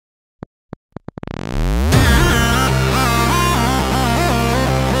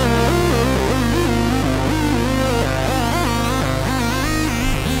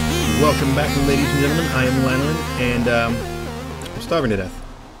ladies and gentlemen. I am Lanolin, and I'm starving to death.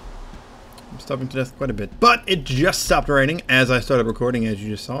 I'm starving to death quite a bit. But it just stopped raining as I started recording, as you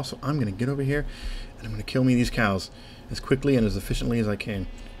just saw. So I'm going to get over here, and I'm going to kill me these cows as quickly and as efficiently as I can.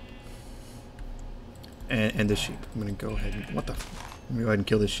 And this sheep. I'm going to go ahead and... What the... Let me go ahead and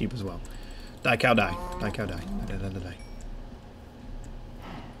kill this sheep as well. Die, cow, die. Die, cow, die. Die, die, die, die.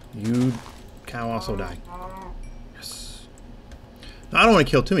 You cow also die. Yes. Now, I don't want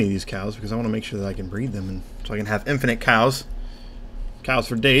to kill too many of these cows because I want to make sure that I can breed them and so I can have infinite cows. Cows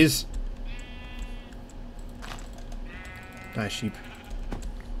for days. Die, sheep.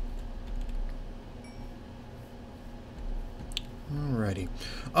 Alrighty.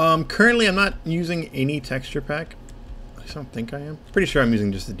 Currently I'm not using any texture pack. At least I don't think I am. Pretty sure I'm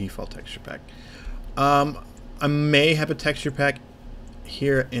using just the default texture pack. I may have a texture pack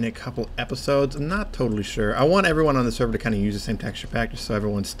here in a couple episodes. I'm not totally sure. I want everyone on the server to kind of use the same texture pack just so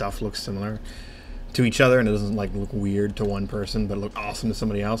everyone's stuff looks similar to each other and it doesn't like look weird to one person but look awesome to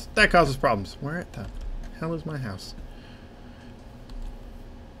somebody else. That causes problems. Where the hell is my house?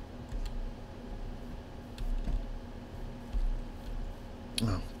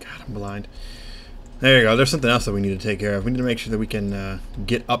 Oh god, I'm blind. There you go. There's something else that we need to take care of. We need to make sure that we can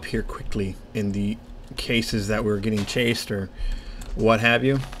get up here quickly in the cases that we're getting chased or what have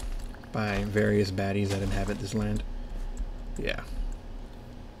you by various baddies that inhabit this land. Yeah.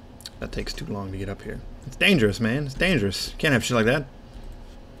 That takes too long to get up here. It's dangerous, man. It's dangerous. Can't have shit like that.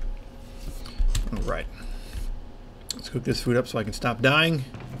 Alright. Let's cook this food up so I can stop dying.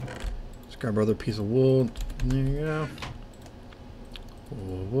 Let's grab our other piece of wool. There you go.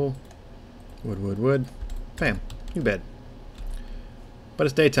 Wool. Wood. Bam. New bed. But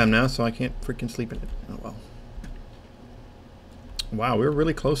it's daytime now, so I can't freaking sleep in it. Oh well. Wow, we're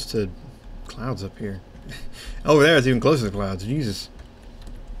really close to clouds up here. Over there, it's even closer to clouds. Jesus.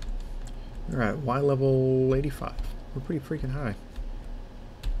 Alright, Y level 85. We're pretty freaking high.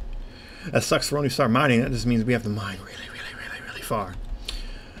 That sucks for when we start mining. That just means we have to mine really far.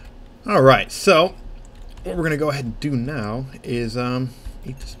 Alright, so what we're going to go ahead and do now is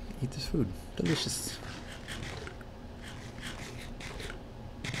eat this food. Delicious.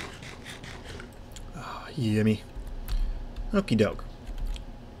 Oh, yummy. Okie doke.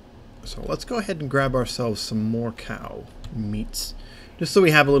 So let's go ahead and grab ourselves some more cow meats. Just so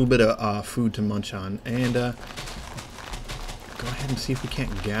we have a little bit of food to munch on. And go ahead and see if we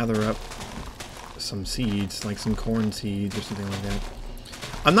can't gather up some seeds, like some corn seeds or something like that.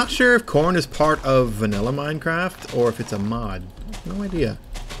 I'm not sure if corn is part of vanilla Minecraft or if it's a mod. No idea.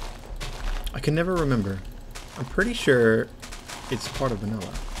 I can never remember. I'm pretty sure it's part of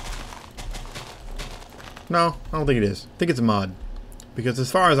vanilla. No, I don't think it is. I think it's a mod. Because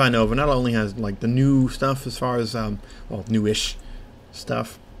as far as I know, vanilla only has like the new stuff as far as, well, newish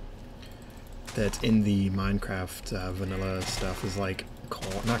stuff that's in the Minecraft vanilla stuff is like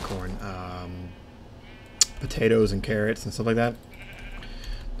corn, not corn, potatoes and carrots and stuff like that.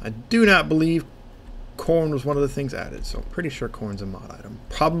 I do not believe corn was one of the things added, so I'm pretty sure corn's a mod item.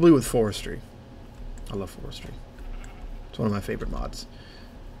 Probably with forestry. I love forestry. It's one of my favorite mods.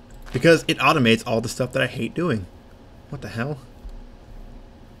 Because it automates all the stuff that I hate doing. What the hell?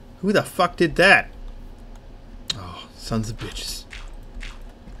 Who the fuck did that? Oh, sons of bitches.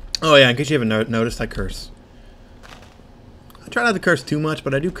 Oh yeah, in case you haven't noticed, I curse. I try not to curse too much,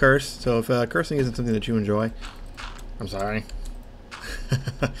 but I do curse. So if cursing isn't something that you enjoy, I'm sorry.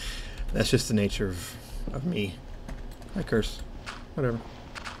 That's just the nature of me. I curse. Whatever.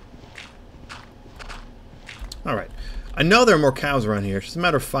 Alright. I know there are more cows around here. It's just a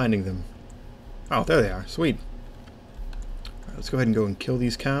matter of finding them. Oh, there they are. Sweet. Alright, let's go ahead and go and kill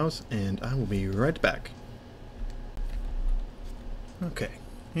these cows, and I will be right back. Okay.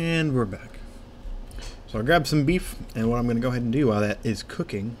 And we're back. So I'll grab some beef, and what I'm going to go ahead and do while that is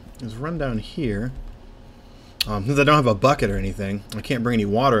cooking is run down here. Since I don't have a bucket or anything, I can't bring any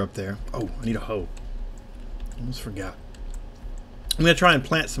water up there. Oh, I need a hoe. Almost forgot. I'm going to try and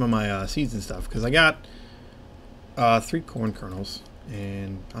plant some of my seeds and stuff, because I got 3 corn kernels,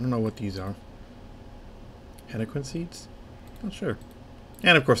 and I don't know what these are. Henequen seeds? Not sure.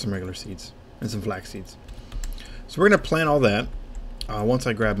 And of course some regular seeds, and some flax seeds. So we're going to plant all that. Once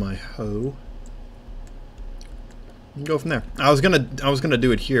I grab my hoe, and go from there. I was gonna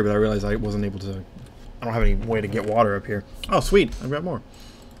do it here, but I realized I wasn't able to. I don't have any way to get water up here. Oh, sweet! I've got more.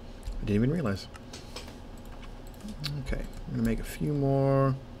 I didn't even realize. Okay, I'm gonna make a few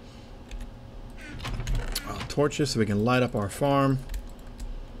more torches so we can light up our farm.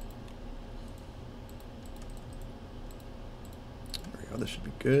 There we go. This should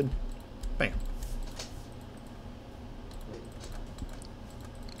be good. Bam.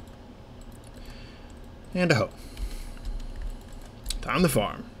 And a hoe. Time to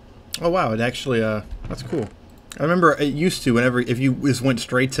farm. Oh wow, it actually, that's cool. I remember it used to, whenever, if you just went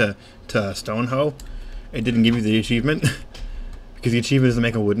straight to stone hoe, it didn't give you the achievement. Because the achievement is to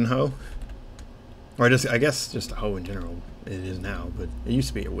make a wooden hoe. Or just, I guess just a hoe in general. It is now, but it used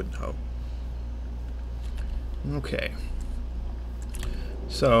to be a wooden hoe. Okay.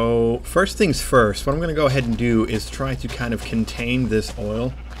 So, first things first, what I'm going to go ahead and do is try to kind of contain this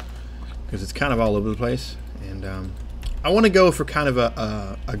oil. Because it's kind of all over the place. And I want to go for kind of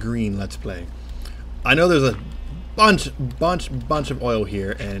a green let's play. I know there's a bunch of oil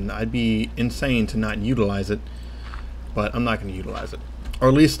here, and I'd be insane to not utilize it. But I'm not going to utilize it. Or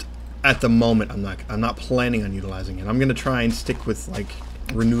at least at the moment I'm not planning on utilizing it. I'm going to try and stick with like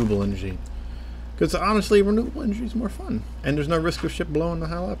renewable energy. Because honestly, renewable energy is more fun. And there's no risk of shit blowing the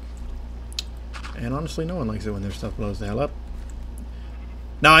hell up. And honestly, no one likes it when their stuff blows the hell up.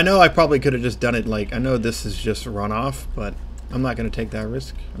 Now, I know I probably could have just done it like, I know this is just runoff, but I'm not going to take that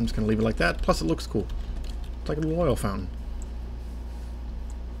risk. I'm just going to leave it like that. Plus, it looks cool. It's like a little oil fountain.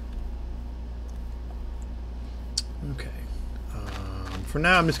 Okay. For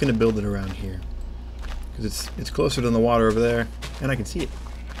now, I'm just going to build it around here. Because it's closer than the water over there, and I can see it.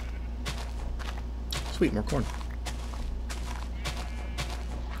 Sweet, more corn.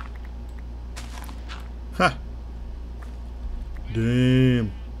 Ha!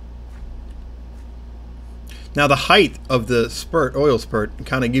 Damn. Now the height of the spurt, oil spurt,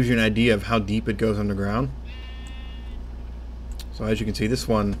 kind of gives you an idea of how deep it goes underground. So as you can see, this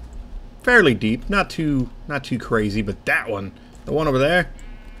one fairly deep, not too crazy, but that one, the one over there,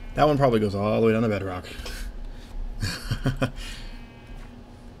 that one probably goes all the way down to bedrock.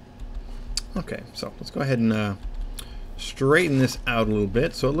 Okay, so let's go ahead and straighten this out a little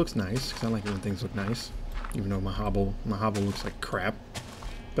bit so it looks nice, because I like it when things look nice. Even though my hobble looks like crap.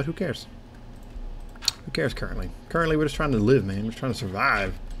 But who cares? Who cares currently? Currently we're just trying to live, man. We're just trying to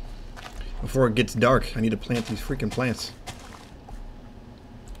survive. Before it gets dark, I need to plant these freaking plants.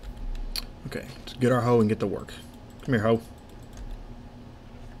 Okay, let's get our hoe and get to work. Come here, hoe.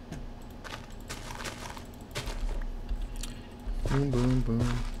 Boom, boom, boom,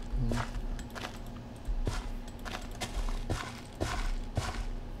 boom.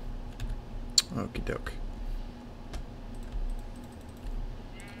 Okie doke.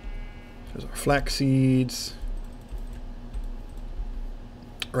 There's our flax seeds,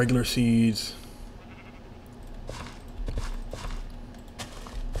 regular seeds,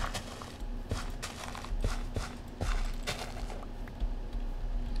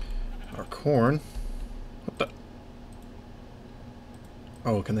 our corn. What the?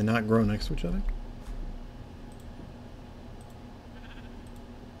 Oh, can they not grow next to each other?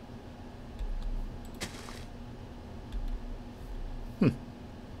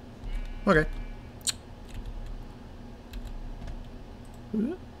 Okay.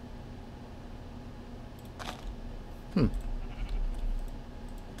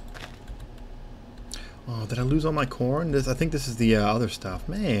 Oh, did I lose all my corn? I think this is the other stuff.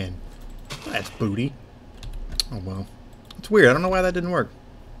 Man, that's booty. Oh well. It's weird. I don't know why that didn't work.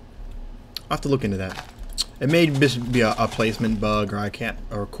 I'll have to look into that. It may just be a placement bug, or I can't,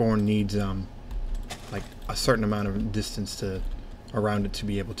 or corn needs like a certain amount of distance around it to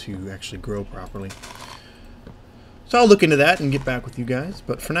be able to actually grow properly. So I'll look into that and get back with you guys.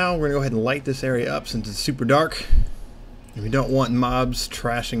 But for now, we're gonna go ahead and light this area up since it's super dark, and we don't want mobs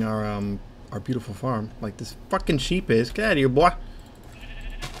trashing our beautiful farm like this fucking sheep is. Get out of here, boy! I'm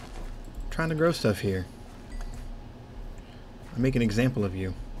trying to grow stuff here. I make an example of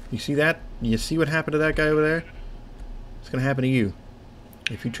you. You see that? You see what happened to that guy over there? It's gonna happen to you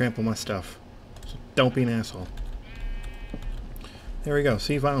if you trample my stuff. So don't be an asshole. There we go.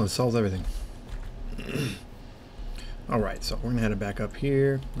 See, violence solves everything. Alright, so we're going to head back up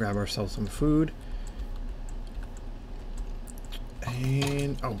here, grab ourselves some food.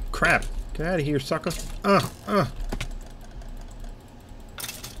 And, oh crap. Get out of here, sucker. I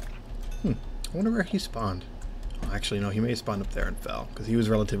wonder where he spawned. Oh, actually, no, he may have spawned up there and fell, because he was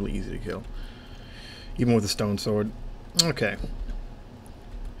relatively easy to kill. Even with a stone sword. Okay.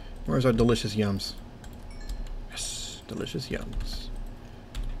 Where's our delicious yums? Yes, delicious yums.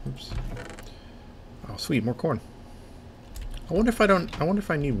 Oops. Oh, sweet, more corn. I wonder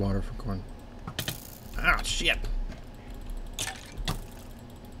if I need water for corn. Ah, shit.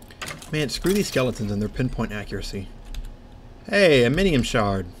 Man, screw these skeletons and their pinpoint accuracy. Hey, a minium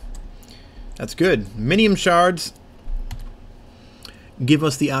shard. That's good. Minium shards give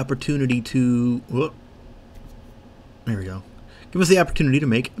us the opportunity to... Whoop. There we go. Give us the opportunity to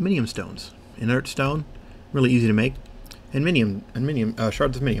make minium stones. Inert stone, really easy to make. And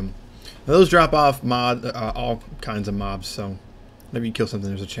shards of minium. Now, those drop off all kinds of mobs, so whenever you kill something,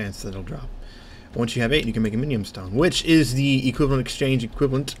 there's a chance that it'll drop. Once you have 8, you can make a minium stone, which is the exchange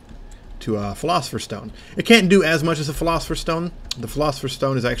equivalent to a philosopher's stone. It can't do as much as a philosopher's stone. The philosopher's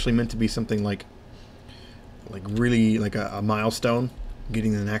stone is actually meant to be something like really like a milestone,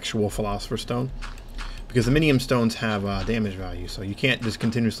 getting an actual philosopher's stone, because the minium stones have damage value, so you can't just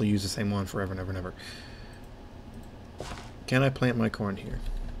continuously use the same one forever and ever and ever. Can I plant my corn here?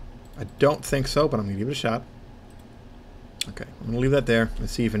 I don't think so, but I'm gonna give it a shot. Okay, I'm gonna leave that there and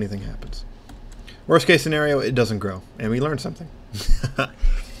see if anything happens. Worst case scenario, it doesn't grow, and we learned something.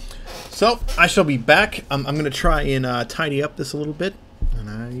 So, I shall be back. I'm going to try and tidy up this a little bit, and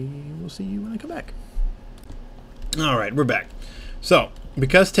I will see you when I come back. Alright, we're back. So,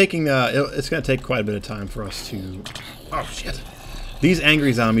 because taking it's going to take quite a bit of time for us to... Oh, shit. These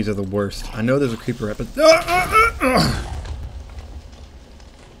angry zombies are the worst. I know there's a creeper up, but...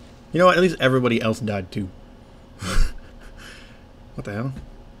 You know what? At least everybody else died, too. What the hell?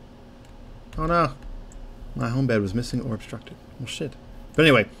 Oh, no. My home bed was missing or obstructed. Well, shit. But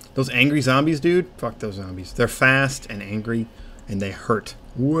anyway, those angry zombies, dude, fuck those zombies. They're fast and angry, and they hurt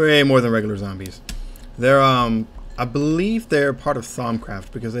way more than regular zombies. They're, I believe they're part of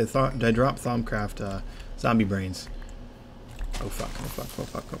Thaumcraft, because they dropped Thaumcraft zombie brains. Oh fuck, oh fuck, oh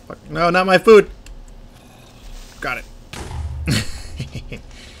fuck, oh fuck. No, not my food! Got it.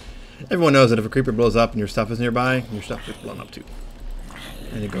 Everyone knows that if a creeper blows up and your stuff is nearby, your stuff gets blown up too.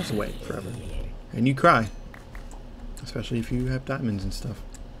 And it goes away forever. And you cry. Especially if you have diamonds and stuff.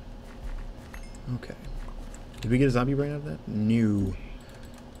 Okay. Did we get a zombie brain out of that? No.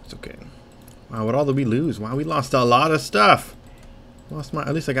 It's okay. Wow, what all did we lose? Wow, we lost a lot of stuff.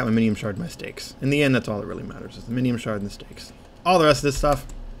 At least I got my minium shard and my stakes. In the end, that's all that really matters, is the minium shard and the stakes. All the rest of this stuff,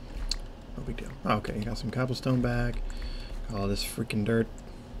 no big deal. Oh, okay, got some cobblestone back. All this freaking dirt.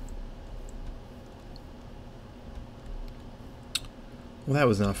 Well, that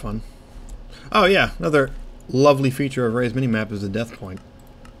was not fun. Oh yeah, another lovely feature of Ray's minimap is the death point.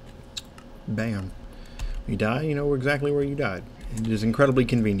 Bam. When you die, you know exactly where you died. It is incredibly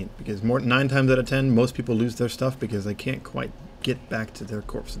convenient, because 9 times out of 10, most people lose their stuff because they can't quite get back to their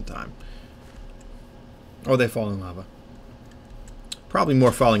corpse in time. Or they fall in lava. Probably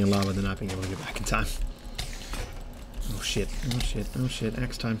more falling in lava than not being able to get back in time. Oh shit, oh shit, oh shit,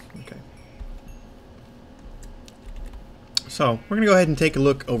 axe time. Okay. So, we're going to go ahead and take a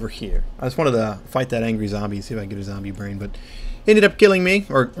look over here. I just wanted to fight that angry zombie, see if I can get a zombie brain, but it ended up killing me,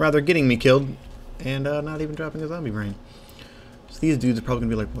 or rather getting me killed, and not even dropping a zombie brain. So these dudes are probably going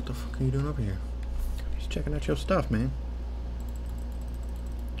to be like, what the fuck are you doing over here? Just checking out your stuff, man.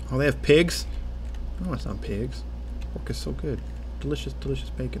 Oh, they have pigs? No, it's not pigs. Pork is so good. Delicious, delicious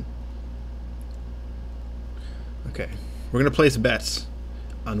bacon. Okay, we're going to place bets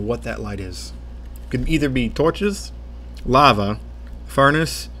on what that light is. It could either be torches, lava,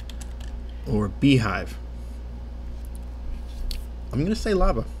 furnace, or beehive. I'm going to say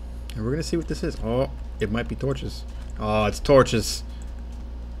lava. And we're going to see what this is. Oh, it might be torches. Oh, it's torches.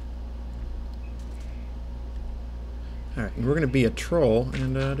 Alright, we're going to be a troll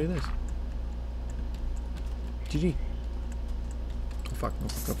and do this. GG. Oh, fuck. Oh,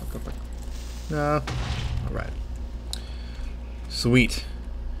 fuck, oh, fuck, oh, fuck. No. Alright. Sweet.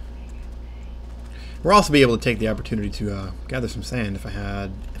 We'll also be able to take the opportunity to gather some sand if I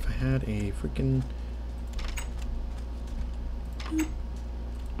had a freaking...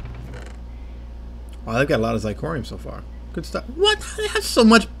 Oh, they've got a lot of zirconium so far. Good stuff. What? They have so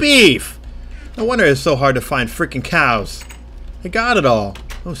much beef! No wonder it's so hard to find freaking cows. They got it all.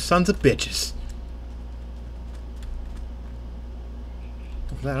 Those sons of bitches.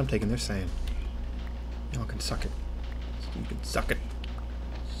 For that, I'm taking their sand. Y'all can suck it. You can suck it.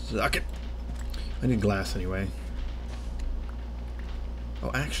 Suck it. I need glass anyway.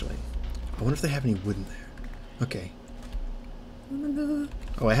 Oh, actually, I wonder if they have any wood in there. Okay.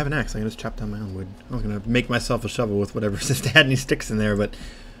 Oh, I have an axe. I can just chop down my own wood. I was going to make myself a shovel with whatever, if they had any sticks in there, but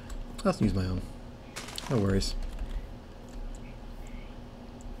I'll just use my own. No worries.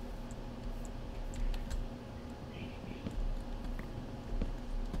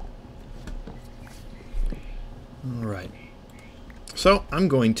 Alright. So, I'm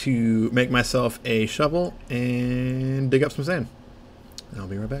going to make myself a shovel and dig up some sand. I'll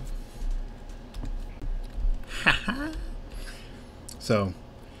be right back. Haha! So,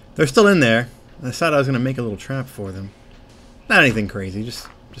 they're still in there. I decided I was going to make a little trap for them. Not anything crazy, just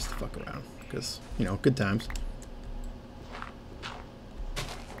to fuck around. Because, you know, good times.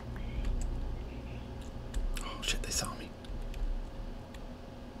 Oh shit, they saw me.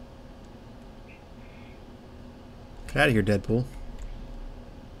 Get out of here, Deadpool.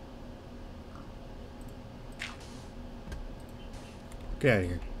 Get out of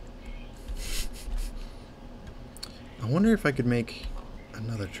here. I wonder if I could make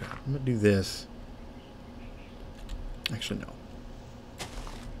another trap. I'm gonna do this. Actually, no.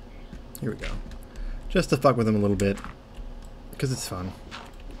 Here we go. Just to fuck with them a little bit. Because it's fun.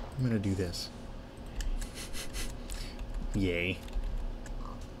 I'm gonna do this. Yay.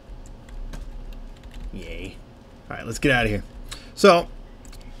 Yay. Alright, let's get out of here. So,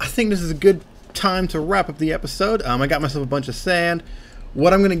 I think this is a good time to wrap up the episode. I got myself a bunch of sand.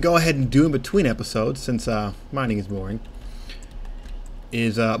 What I'm going to go ahead and do in between episodes, since mining is boring,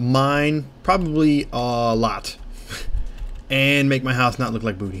 is mine probably a lot. And make my house not look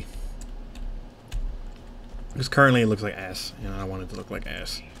like booty. Because currently it looks like ass, and I don't want it to look like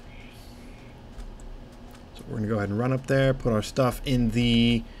ass. So we're going to go ahead and run up there, put our stuff in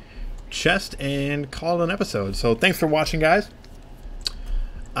the chest, and call it an episode. So thanks for watching, guys.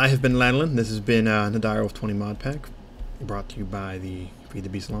 I have been Lanolin. This has been the Dire Wolf 20 mod pack, brought to you by the Feed the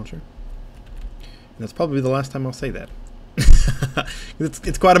Beast launcher. And that's probably the last time I'll say that.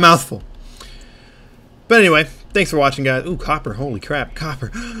 it's quite a mouthful. But anyway, thanks for watching, guys. Ooh, copper. Holy crap,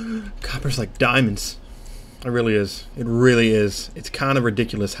 copper. Copper's like diamonds. It really is. It really is. It's kind of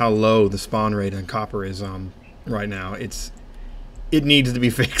ridiculous how low the spawn rate on copper is right now. It needs to be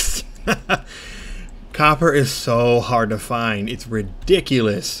fixed. Copper is so hard to find. It's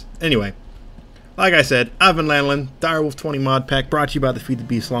ridiculous. Anyway, like I said, I've been Lanolin, Dire Wolf 20 mod pack, brought to you by the Feed the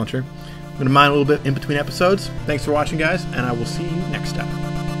Beast launcher. I'm going to mine a little bit in between episodes. Thanks for watching, guys, and I will see you next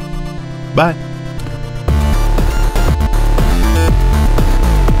time. Bye.